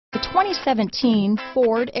2017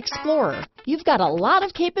 Ford Explorer. You've got a lot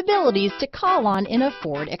of capabilities to call on in a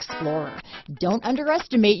Ford Explorer. Don't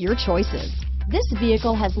underestimate your choices. This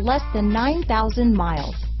vehicle has less than 9,000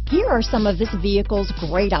 miles. Here are some of this vehicle's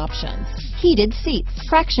great options: heated seats,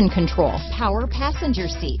 traction control, power passenger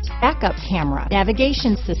seat, backup camera,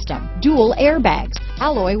 navigation system, dual airbags,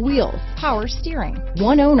 alloy wheels, power steering,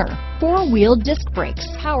 one owner, four-wheel disc brakes,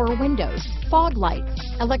 power windows, fog lights,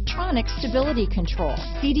 electronic stability control,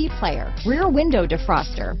 CD player, rear window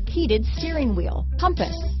defroster, heated steering wheel,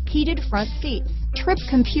 compass, heated front seats, trip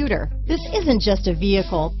computer. This isn't just a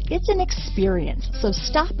vehicle, it's an experience. So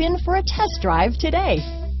stop in for a test drive today.